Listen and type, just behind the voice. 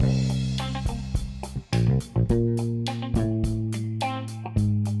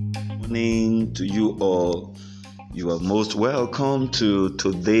morning to you all. You are most welcome to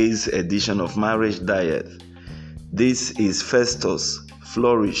today's edition of Marriage Diet. This is Festus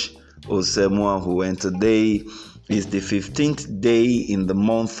Flourish Osemuahu, and today is the 15th day in the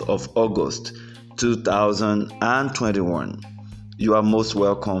month of August 2021. You are most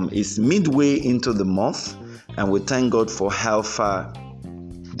welcome. It's midway into the month, and we thank God for how far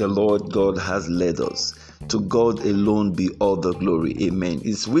the Lord God has led us. To God alone be all the glory. Amen.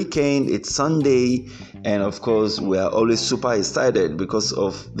 It's weekend, it's Sunday, and of course we are always super excited because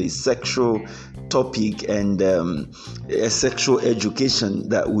of the sexual topic and sexual education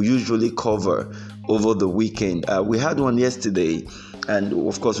that we usually cover over the weekend. We had one yesterday, and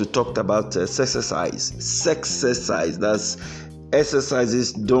of course we talked about sex exercise. That's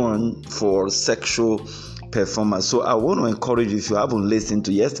exercises done for sexual performance. So I want to encourage you, if you haven't listened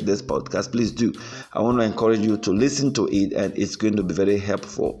to yesterday's podcast, please do. I want to encourage you to listen to it, and it's going to be very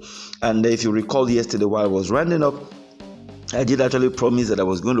helpful. And if you recall yesterday while I was rounding up, I did actually promise that I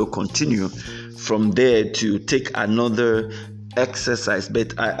was going to continue from there to take another exercise,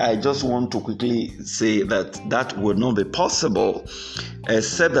 but I just want to quickly say that would not be possible,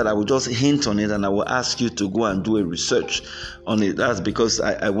 except that I will just hint on it and I will ask you to go and do a research on it. That's because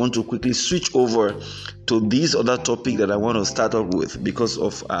I want to quickly switch over to this other topic that I want to start off with because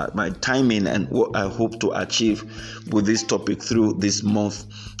of my timing and what I hope to achieve with this topic through this month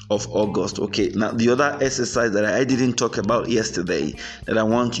of August. Okay, now the other exercise that I didn't talk about yesterday that I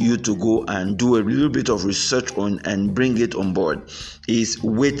want you to go and do a little bit of research on and bring it on board is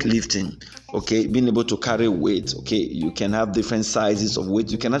weightlifting. Okay, being able to carry weight. Okay, you can have different sizes of weight.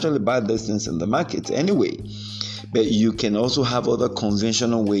 You can actually buy these things in the market anyway, but you can also have other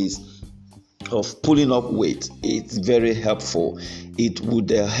conventional ways of pulling up weight. It's very helpful. It would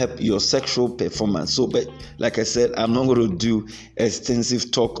help your sexual performance. So, but like I said, I'm not going to do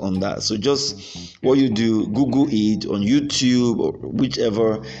extensive talk on that. So just what you do, Google it on YouTube or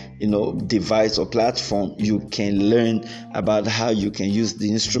whichever device or platform. You can learn about how you can use the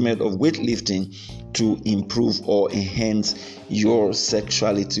instrument of weightlifting to improve or enhance your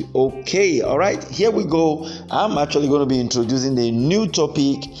sexuality. Okay, all right, here we go. I'm actually going to be introducing a new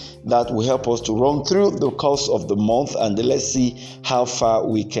topic that will help us to run through the course of the month, and let's see how far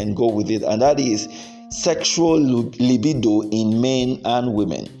we can go with it. And that is sexual libido in men and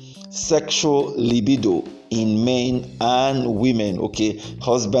women. Sexual libido in men and women, okay,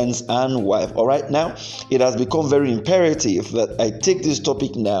 husbands and wife. All right, now it has become very imperative that I take this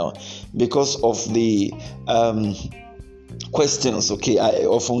topic now because of the questions, okay, I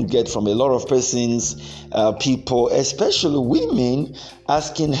often get from a lot of persons, people, especially women,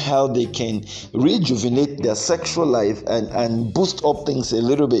 asking how they can rejuvenate their sexual life and boost up things a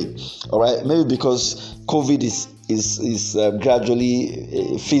little bit. All right, maybe because COVID is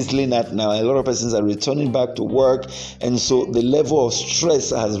gradually fizzling out now. A lot of persons are returning back to work, and so the level of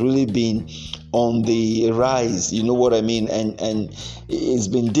stress has really been on the rise, you know what I mean, and it's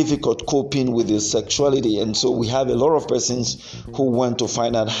been difficult coping with their sexuality. And so we have a lot of persons who want to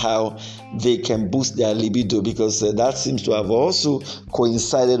find out how they can boost their libido, because that seems to have also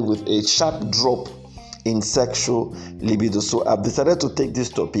coincided with a sharp drop in sexual libido. So I've decided to take this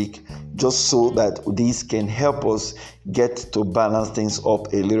topic just so that this can help us get to balance things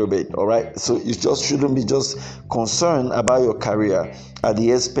up a little bit. All right, so you just shouldn't be just concerned about your career at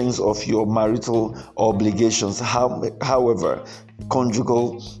the expense of your marital obligations, however,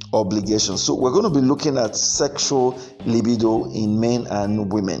 conjugal obligations. So we're going to be looking at sexual libido in men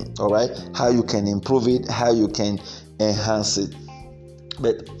and women. All right, how you can improve it, how you can enhance it.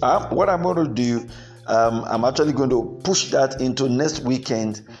 But what I'm going to do, I'm actually going to push that into next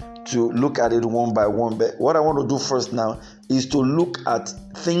weekend to look at it one by one. But what I want to do first now is to look at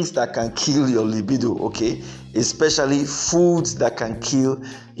things that can kill your libido, okay? Especially foods that can kill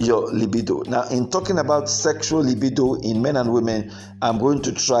your libido. Now, in talking about sexual libido in men and women, I'm going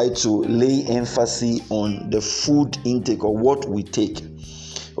to try to lay emphasis on the food intake or what we take.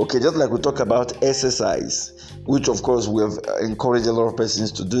 Okay, just like we talk about exercise, which of course we have encouraged a lot of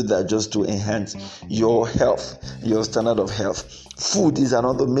persons to do that just to enhance your health, your standard of health. Food is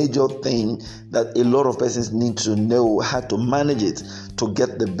another major thing that a lot of persons need to know how to manage it to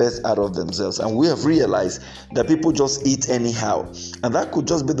get the best out of themselves. And we have realized that people just eat anyhow. And that could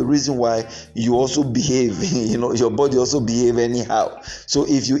just be the reason why you also behave, your body also behave anyhow. So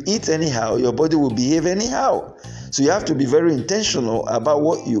if you eat anyhow, your body will behave anyhow. So you have to be very intentional about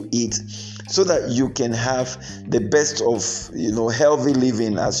what you eat so that you can have the best of healthy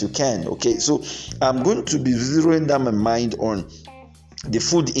living as you can. Okay, so I'm going to be zeroing down my mind on the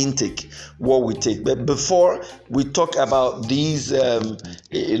food intake, what we take. But before we talk about these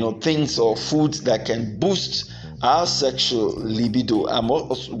things or foods that can boost our sexual libido, I'm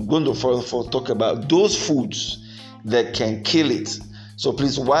also going to further talk about those foods that can kill it. So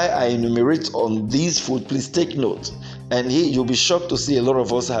please, while I enumerate on these foods, please take note. And here you'll be shocked to see a lot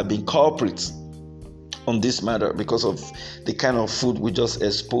of us have been culprits on this matter because of the kind of food we just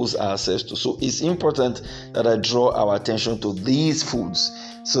expose ourselves to. So it's important that I draw our attention to these foods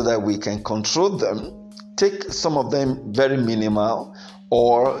so that we can control them, take some of them very minimal,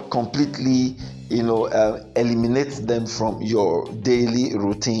 or completely eliminate them from your daily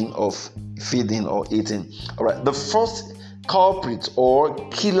routine of feeding or eating. All right, the first culprit or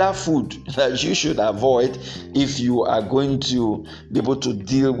killer food that you should avoid if you are going to be able to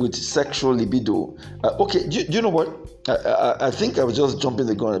deal with sexual libido. Do you know what? I think I was just jumping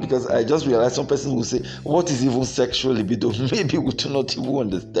the gun because I just realized some person will say, what is even sexual libido? Maybe we do not even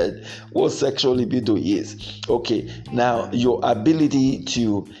understand what sexual libido is. Okay, now your ability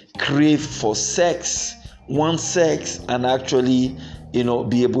to crave for sex, want sex, and actually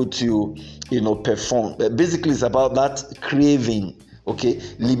be able to perform. But basically it's about that craving. Okay,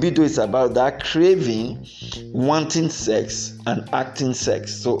 libido is about that craving, wanting sex and acting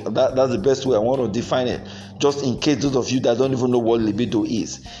sex. So that's the best way I want to define it, just in case those of you that don't even know what libido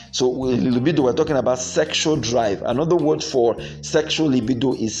is. So with libido, we're talking about sexual drive. Another word for sexual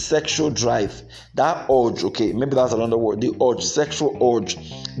libido is sexual drive. That urge, okay, maybe that's another word. The urge, sexual urge,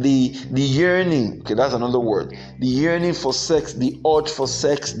 the yearning, okay, that's another word. The yearning for sex, the urge for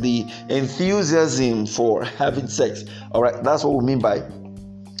sex, the enthusiasm for having sex. All right, that's what we mean by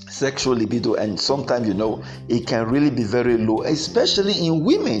sexual libido. And sometimes it can really be very low, especially in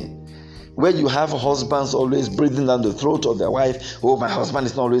women, where you have husbands always breathing down the throat of their wife. Oh, my husband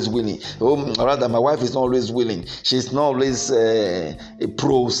is not always willing. Oh, or rather, my wife is not always willing. She's not always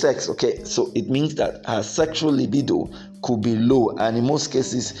pro-sex. Okay, so it means that her sexual libido could be low, and in most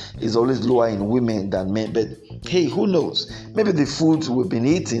cases is always lower in women than men. But hey, who knows? Maybe the foods we've been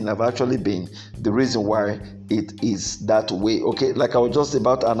eating have actually been the reason why it is that way. Okay, like I was just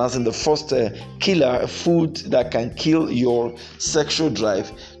about announcing, the first killer food that can kill your sexual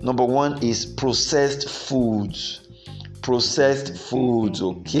drive, number one is processed foods. Processed foods,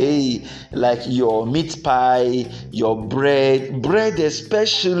 okay, like your meat pie, your bread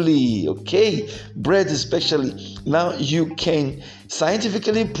especially, okay, bread especially. Now you can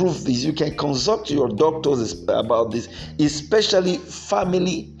scientifically prove this. You can consult your doctors about this, especially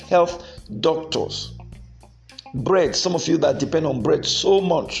family health doctors. Bread, some of you that depend on bread so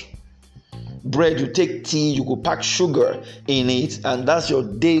much. Bread, you take tea, you could pack sugar in it, and that's your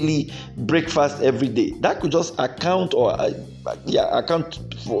daily breakfast every day. That could just account for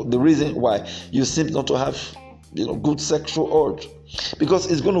the reason why you seem not to have good sexual urge,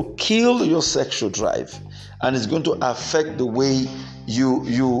 because it's going to kill your sexual drive, and it's going to affect the way you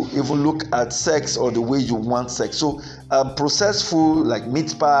even look at sex or the way you want sex. So processed food like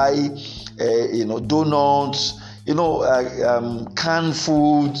meat pie, donuts, canned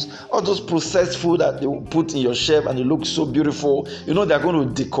foods, all those processed food that they put in your shelf and it looks so beautiful. They're going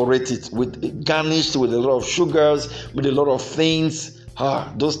to decorate it with garnished with a lot of sugars, with a lot of things.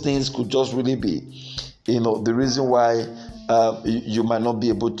 Those things could just really be, the reason why you might not be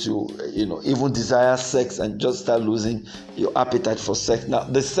able to, even desire sex and just start losing your appetite for sex. Now,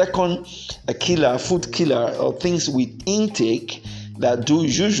 the second food killer, or things we intake that do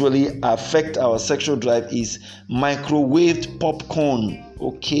usually affect our sexual drive, is microwaved popcorn.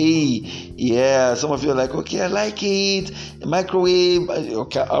 Okay, yeah, some of you are like, okay, I like it, microwave.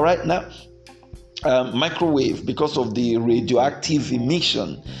 Okay, all right. Now, microwave, because of the radioactive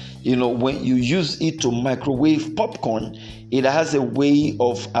emission, when you use it to microwave popcorn, it has a way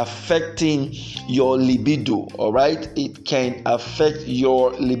of affecting your libido. All right, it can affect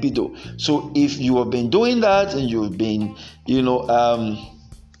your libido. So if you have been doing that and you've been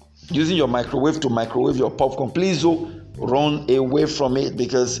using your microwave to microwave your popcorn, please run away from it,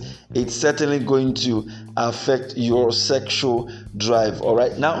 because it's certainly going to affect your sexual drive. All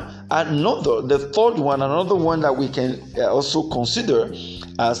right, now another one that we can also consider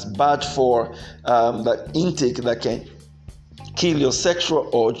as bad for that intake that can kill your sexual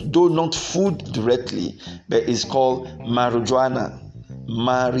urge, though not food directly, but it's called marijuana,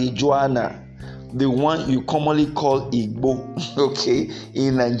 the one you commonly call Igbo. Okay,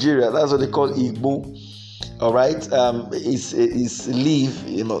 in Nigeria, that's what they call Igbo. All right, it's leaf.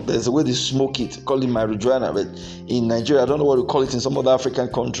 There's a way they smoke it, call it marijuana, but in Nigeria, I don't know what to call it in some other African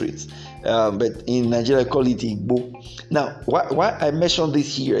countries, but in Nigeria, I call it igbo. Now, why I mention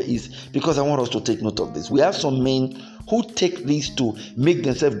this here is because I want us to take note of this. We have some men who take this to make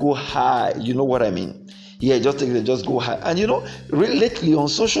themselves go high. You know what I mean? Yeah, just go high. And lately on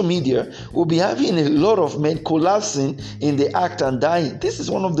social media, we'll be having a lot of men collapsing in the act and dying. This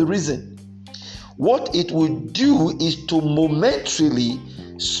is one of the reasons. What it will do is to momentarily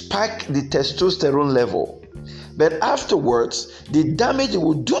spike the testosterone level. But afterwards, the damage it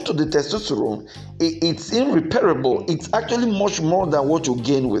will do to the testosterone, it's irreparable. It's actually much more than what you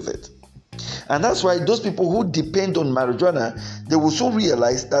gain with it. And that's why those people who depend on marijuana, they will soon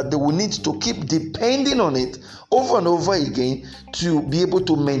realize that they will need to keep depending on it over and over again to be able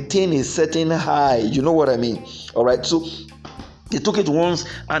to maintain a certain high. You know what I mean? All right. So they took it once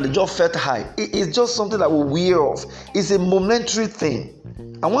and they just felt high. It's just something that will wear off. It's a momentary thing.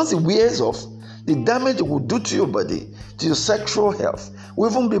 And once it wears off, the damage it will do to your body, to your sexual health,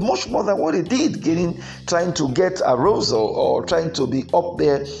 will even be much more than what it did trying to get arousal or trying to be up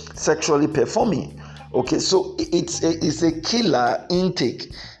there sexually performing. Okay, so it's a killer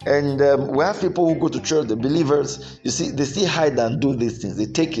intake. And we have people who go to church, the believers, you see, they still hide and do these things. They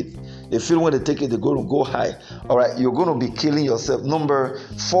take it. They feel when they take it, they're going to go high. All right, you're going to be killing yourself. Number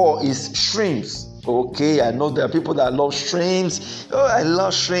 4 is shrimps. Okay, I know there are people that love shrimps. Oh, I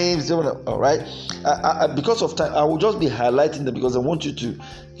love shrimps. All right. Because of time, I will just be highlighting them because I want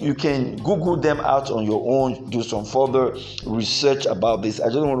you can Google them out on your own, do some further research about this. I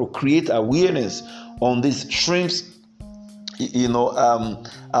just want to create awareness on these shrimps.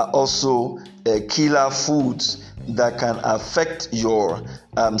 Are also killer foods that can affect your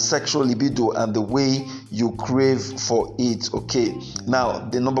sexual libido and the way you crave for it. Okay, now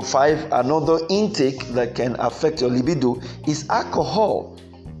the number 5, another intake that can affect your libido is alcohol.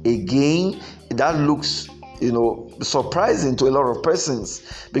 Again, that looks surprising to a lot of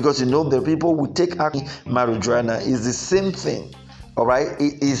persons because the people who take marijuana is the same thing. All right,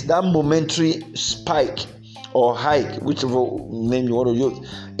 it is that momentary spike or hike, whichever name you want to use,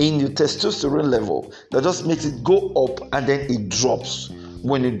 in your testosterone level that just makes it go up and then it drops.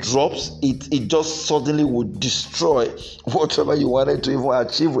 When it drops, it just suddenly would destroy whatever you wanted to even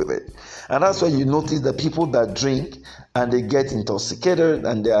achieve with it. And that's why you notice the people that drink and they get intoxicated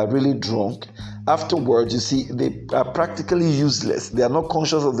and they are really drunk. Afterwards, you see, they are practically useless. They are not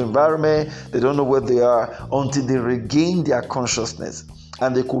conscious of the environment. They don't know where they are until they regain their consciousness.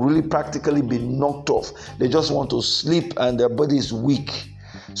 And they could really practically be knocked off. They just want to sleep and their body is weak.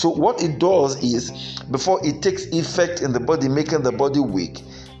 So what it does is, before it takes effect in the body, making the body weak,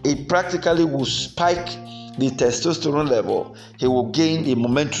 it practically will spike the testosterone level. He will gain a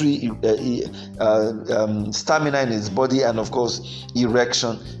momentary stamina in his body and, of course,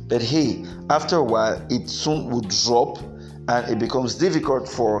 erection. But hey, after a while, it soon will drop and it becomes difficult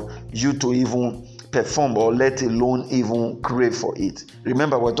for you to even perform or let alone even crave for it.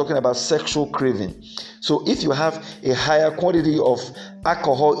 Remember, we're talking about sexual craving. So if you have a higher quantity of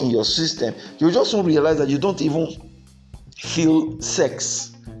alcohol in your system, you just won't realize that you don't even feel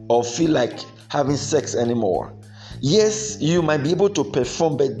sex or feel like having sex anymore. Yes, you might be able to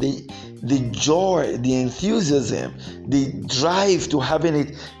perform, but the joy, the enthusiasm, the drive to having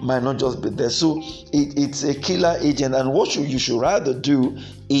it might not just be there. So it's a killer agent. And what you should rather do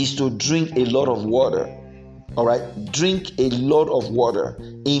is to drink a lot of water. All right, drink a lot of water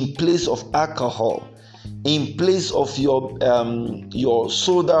in place of alcohol, in place of your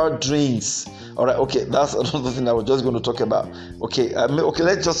soda drinks. All right, okay, that's another thing I was just going to talk about. Okay,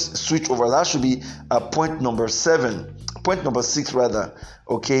 let's just switch over. That should be point number 7. Point number 6 rather.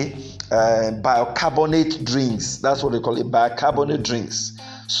 Okay, bicarbonate drinks. That's what they call it, bicarbonate drinks.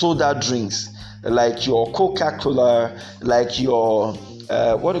 Soda drinks like your Coca-Cola, like your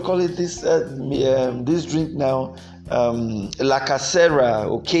what do you call it? This drink now, La Casera.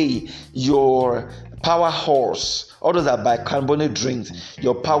 Okay, your Power Horse. All those are bicarbonate drinks.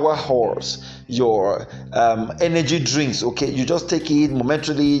 Your Power Horse, your energy drinks. Okay, you just take it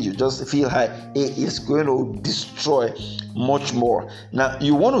momentarily. You just feel high. It is going to destroy much more. Now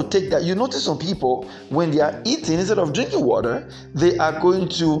you want to take that. You notice some people when they are eating, instead of drinking water, they are going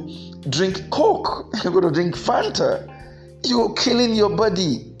to drink Coke. You're going to drink Fanta. You're killing your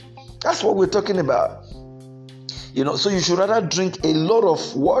body. That's what we're talking about. So you should rather drink a lot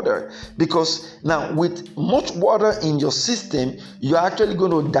of water, because now with much water in your system, you're actually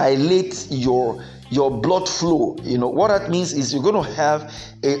going to dilate your your blood flow. What that means is you're going to have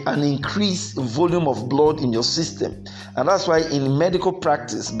an increased volume of blood in your system. And that's why in medical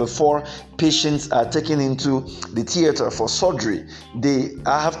practice, before patients are taken into the theater for surgery, they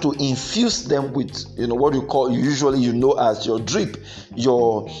have to infuse them with what you call, usually as your drip,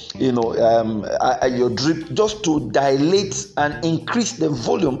 your drip, just to dilate and increase the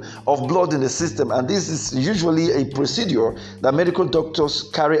volume of blood in the system. And this is usually a procedure that medical doctors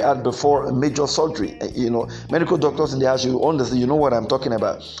carry out before a major surgery. Medical doctors in the house, you understand, what I'm talking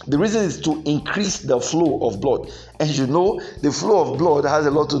about. The reason is to increase the flow of blood. And the flow of blood has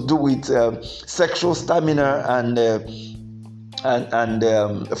a lot to do with sexual stamina and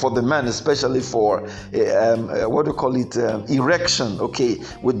for the man, especially for erection,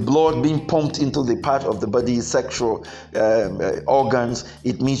 with blood being pumped into the part of the body, sexual organs,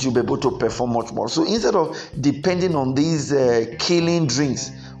 it means you'll be able to perform much more. So instead of depending on these killing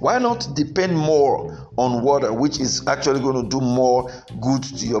drinks, why not depend more on water, which is actually going to do more good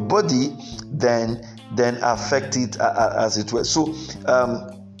to your body than affect it as it were. So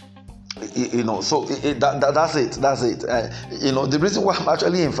that's it. The reason why I'm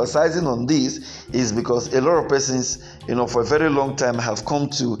actually emphasizing on this is because a lot of persons, for a very long time have come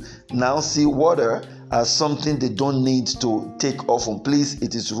to now see water as something they don't need to take often. Please,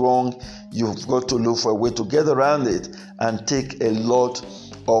 it is wrong. You've got to look for a way to get around it and take a lot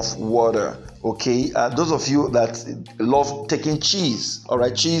of water. Those of you that love taking cheese, all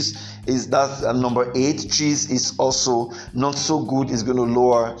right, cheese that's number 8. Cheese is also not so good. It's going to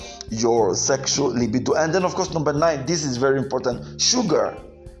lower your sexual libido. And then, of course, number 9, this is very important: sugar.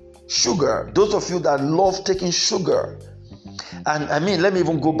 Those of you that love taking sugar, and let me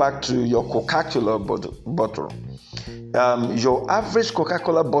even go back to your Coca-Cola bottle. Your average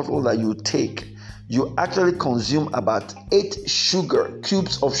Coca-Cola bottle that you take, you actually consume about 8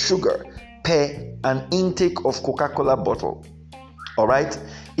 cubes of sugar per an intake of Coca-Cola bottle. All right?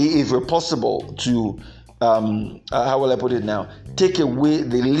 If it's possible to, how will I put it now? Take away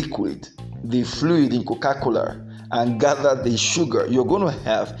the liquid, the fluid in Coca-Cola, and gather the sugar, you're going to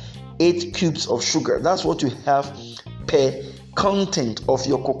have 8 cubes of sugar. That's what you have per content of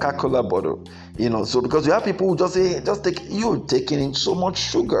your Coca-Cola bottle. So because you have people who just say, you're taking in so much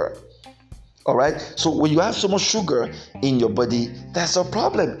sugar. All right. So when you have so much sugar in your body, that's a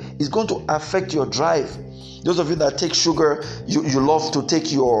problem. It's going to affect your drive. Those of you that take sugar, you love to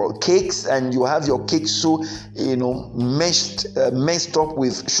take your cakes, and you have your cakes so messed up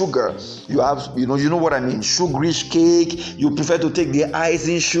with sugar. You have you know what I mean, sugarish cake. You prefer to take the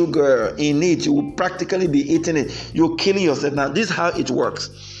icing sugar in it. You will practically be eating it. You're killing yourself. Now, this is how it works.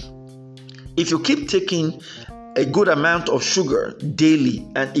 If you keep taking a good amount of sugar daily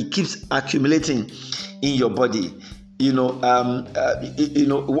and it keeps accumulating in your body,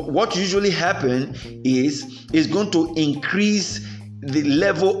 what usually happens is it's going to increase the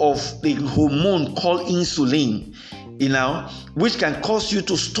level of the hormone called insulin, which can cause you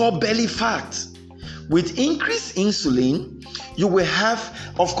to store belly fat. With increased insulin, you will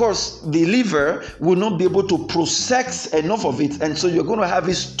have, of course, the liver will not be able to process enough of it, and so you're going to have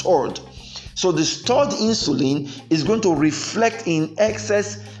it stored. So the stored insulin is going to reflect in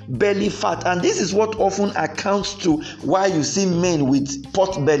excess belly fat. And this is what often accounts to why you see men with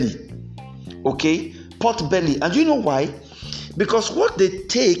pot belly. Pot belly. And you know why? Because what they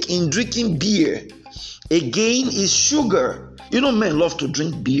take in drinking beer, again, is sugar. Men love to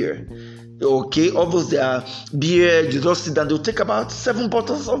drink beer. Obviously, beer, you just sit down, they'll take about 7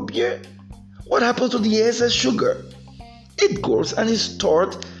 bottles of beer. What happens to the excess sugar? It goes and is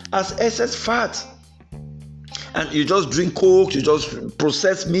stored as excess fat. And you just drink Coke, you just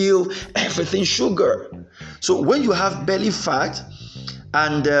processed meal, everything sugar. So when you have belly fat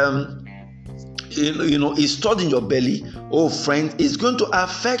and it's stored in your belly, friend, it's going to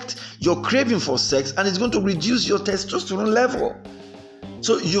affect your craving for sex, and it's going to reduce your testosterone level.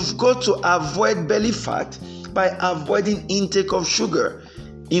 So you've got to avoid belly fat by avoiding intake of sugar.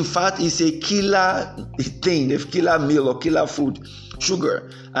 In fact, it's a killer thing, a killer meal or killer food,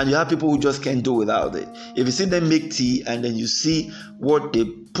 sugar. And you have people who just can't do without it. If you see them make tea and then you see what they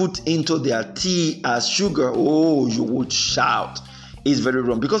put into their tea as sugar, you would shout. It's very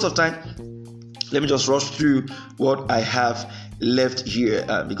wrong. Because of time, let me just rush through what I have left here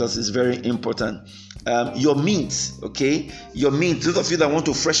because it's very important. Your meat, your meat. Those of you that want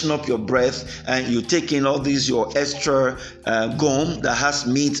to freshen up your breath and you take in all these, your extra gum that has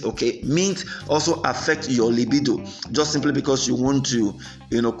meat, meat also affects your libido, just simply because you want to,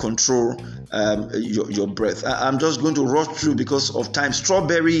 control your breath. I'm just going to rush through because of time.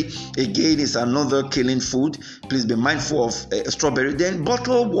 Strawberry, again, is another killing food. Please be mindful of strawberry. Then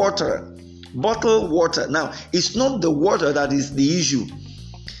bottled water. bottled water. Now, it's not the water that is the issue,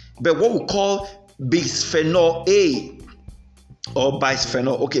 but what we call bisphenol A or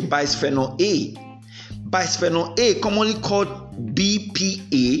bisphenol. Okay, bisphenol A. Bisphenol A, commonly called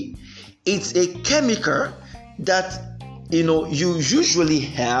BPA, it's a chemical that you usually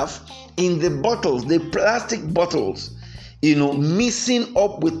have in the bottles, the plastic bottles, mixing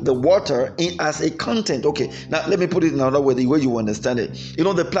up with the water as a content. Okay, now let me put it in another way, the way you understand it.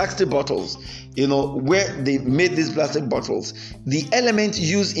 The plastic bottles, where they made these plastic bottles, the element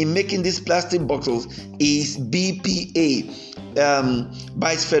used in making these plastic bottles is BPA,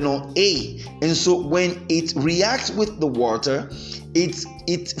 bisphenol A. And so when it reacts with the water,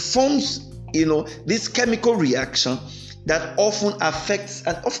 it forms this chemical reaction that often affects,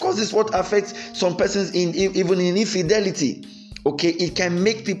 and of course this is what affects some persons even in infidelity. Okay, it can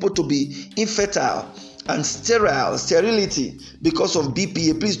make people to be infertile and sterility because of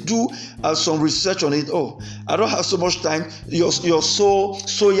BPA. Please do some research on it. I don't have so much time. Your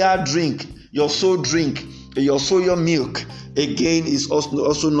soya drink, your soya milk again is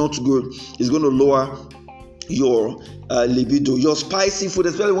also not good. It's going to lower your libido. Your spicy food,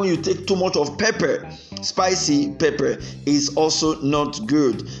 especially when you take too much of pepper, spicy pepper, is also not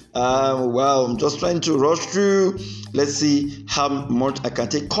good. I'm just trying to rush through. Let's see how much I can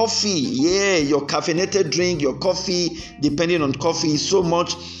take. Coffee, your caffeinated drink, your coffee, depending on coffee, so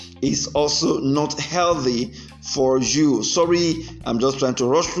much is also not healthy for you. Sorry, I'm just trying to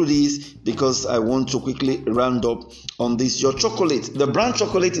rush through this because I want to quickly round up on this. Your chocolate, the brown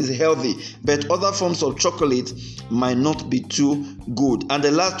chocolate is healthy, but other forms of chocolate might not be too good. And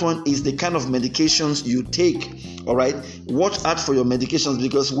the last one is the kind of medications you take. All right, watch out for your medications,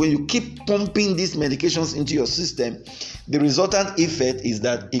 because when you keep pumping these medications into your system, the resultant effect is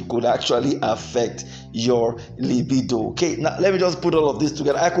that it could actually affect your libido. Okay, now let me just put all of this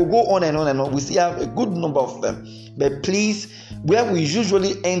together. I could go on and on and on. We still have a good number of them, but please, where we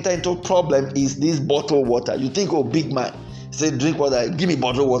usually enter into problem is this bottled water. You think, big man, say drink water, give me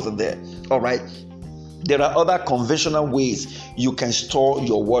bottled water there. All right. There are other conventional ways you can store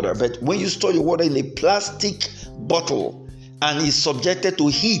your water, but when you store your water in a plastic bottle and is subjected to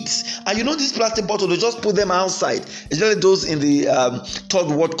heat, and this plastic bottle, they just put them outside, especially those in the third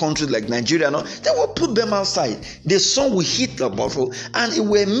world countries like Nigeria, they will put them outside. The sun will heat the bottle and it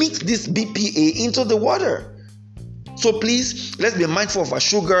will mix this BPA into the water. So please, let's be mindful of our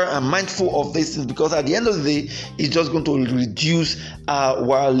sugar and mindful of these things, because at the end of the day, it's just going to reduce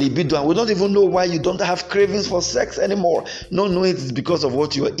our libido, and we don't even know why you don't have cravings for sex anymore. No, it's because of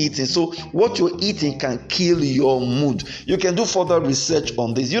what you're eating. So what you're eating can kill your mood. You can do further research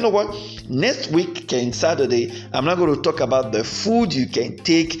on this. You know what? Next week, Saturday, I'm not going to talk about the food you can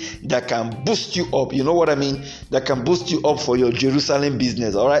take that can boost you up. You know what I mean? That can boost you up for your Jerusalem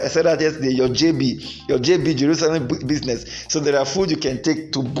business. All right? I said that yesterday, your JB Jerusalem business. So there are food you can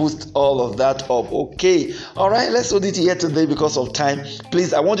take to boost all of that up. Okay. All right. Let's hold it here today because of time.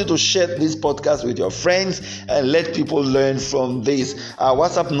 Please, I want you to share this podcast with your friends and let people learn from this. Our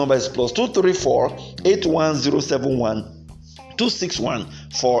WhatsApp number is +234 81071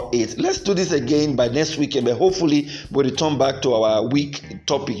 26148. Let's do this again by next weekend, but hopefully we'll return back to our week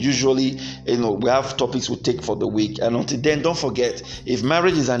topic. Usually, we have topics we take for the week. And until then, don't forget, if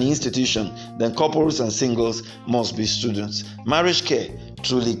marriage is an institution, then couples and singles must be students. Marriage Care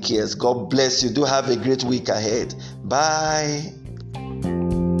truly cares. God bless you. Do have a great week ahead. Bye.